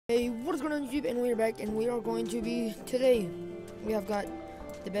Hey, what is going on YouTube? And we are back, and we are going to be, today, we have got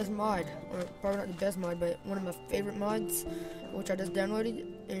the best mod, or probably not the best mod, but one of my favorite mods, which I just downloaded,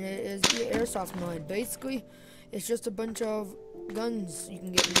 and it is the Airsoft mod. Basically, it's just a bunch of guns you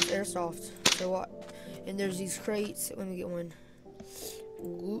can get with Airsoft. So what? And there's these crates. Let me get one.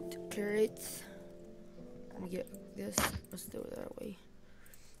 Loot crates. Let me get this. Let's do it that way.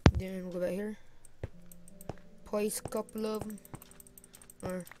 Then we'll go back here. Place a couple of them.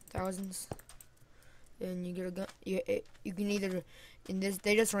 Or thousands, and you get a gun. You can either, in this,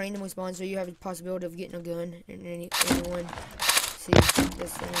 they just randomly spawn, so you have the possibility of getting a gun in anyone. See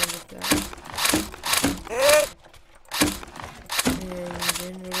this thing like that, and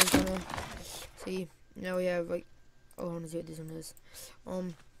then we're just gonna see. Now we have like, oh, I want to see what this one is.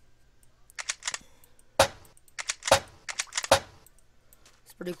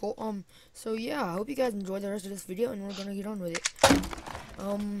 It's pretty cool. So yeah, I hope you guys enjoyed the rest of this video, and we're gonna get on with it.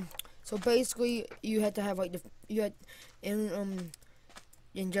 So basically, you had to have like in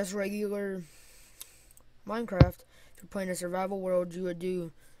just regular Minecraft, if you're playing a survival world, you would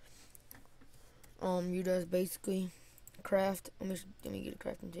do, you just basically craft. Let me get a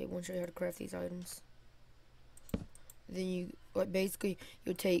crafting table and show you how to craft these items. Then you, basically,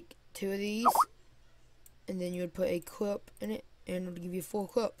 you'd take 2 of these, and then you would put a clip in it, and it would give you a full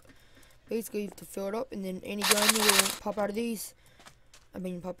clip. Basically, you have to fill it up, and then any gun you will pop out of these.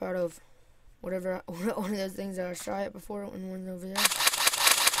 Pop out of whatever, one of those things that I shot at before, and one's over there.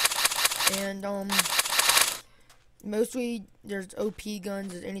 And, mostly, there's OP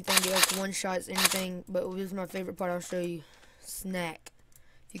guns, there's anything, like one shots, anything, but this is my favorite part. I'll show you. Snack.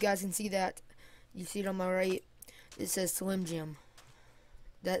 If you guys can see that, you see it on my right, it says Slim Jim.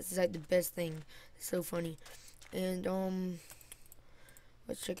 That's like the best thing. It's so funny. And,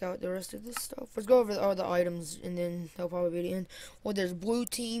 let's check out the rest of this stuff. Let's go over all the items, and then that'll probably be the end. Well, there's blue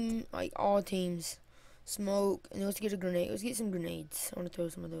team, like all teams. Smoke, and let's get a grenade. Let's get some grenades. I want to throw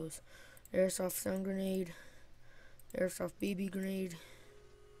some of those. Airsoft stun grenade. Airsoft BB grenade.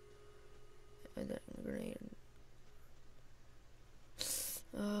 Add that in the grenade.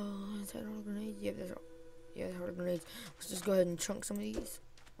 Oh, is that all grenades? Yeah, that's all. Yeah, that's all the grenades. Let's just go ahead and chunk some of these.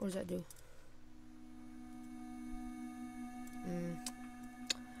 What does that do?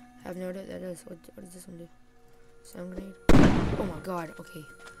 I have no idea what that is. What does this one do? Sound grenade? Oh my god, okay.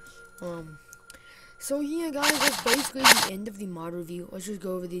 So yeah guys, that's basically the end of the mod review. Let's just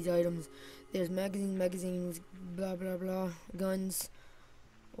go over these items. There's magazines, blah blah blah, guns.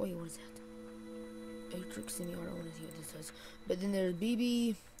 Wait, what is that? Atrix semi-auto, I wanna see what this does. But then there's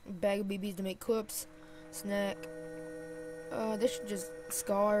BB, bag of BBs to make clips, snack. This should just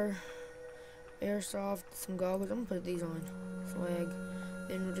Scar, Airsoft, some goggles. I'm gonna put these on. Swag.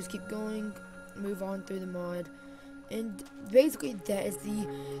 Then we'll just keep going, move on through the mod, and basically that's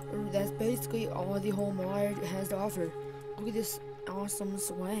basically all the whole mod has to offer. Look at this awesome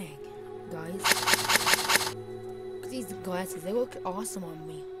swag, guys. Look at these glasses, they look awesome on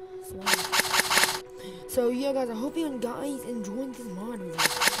me. Swag. So yeah guys, I hope you guys enjoyed this mod review.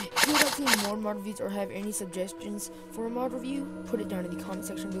 If you would like to see more mod reviews or have any suggestions for a mod review, put it down in the comment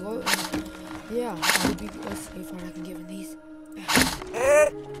section below. And yeah, I hope you guys see how far I can give in these.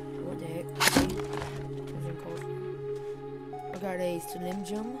 What the heck? What's it called? I got a Slim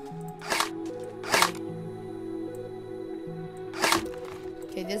Jim.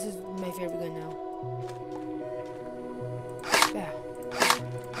 Okay, this is my favorite gun now.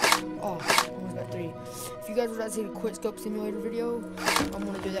 Oh, almost got 3. If you guys would like to see the quick scope simulator video, I'm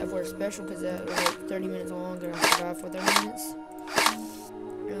gonna do that for a special because that was like 30 minutes long and I survived for 30 minutes.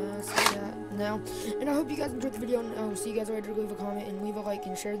 Now, and I hope you guys enjoyed the video, and I'll see you guys later. Leave a comment and leave a like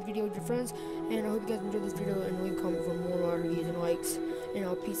and share the video with your friends, and I hope you guys enjoyed this video and leave a comment for more mod reviews and likes, and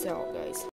I'll peace out guys.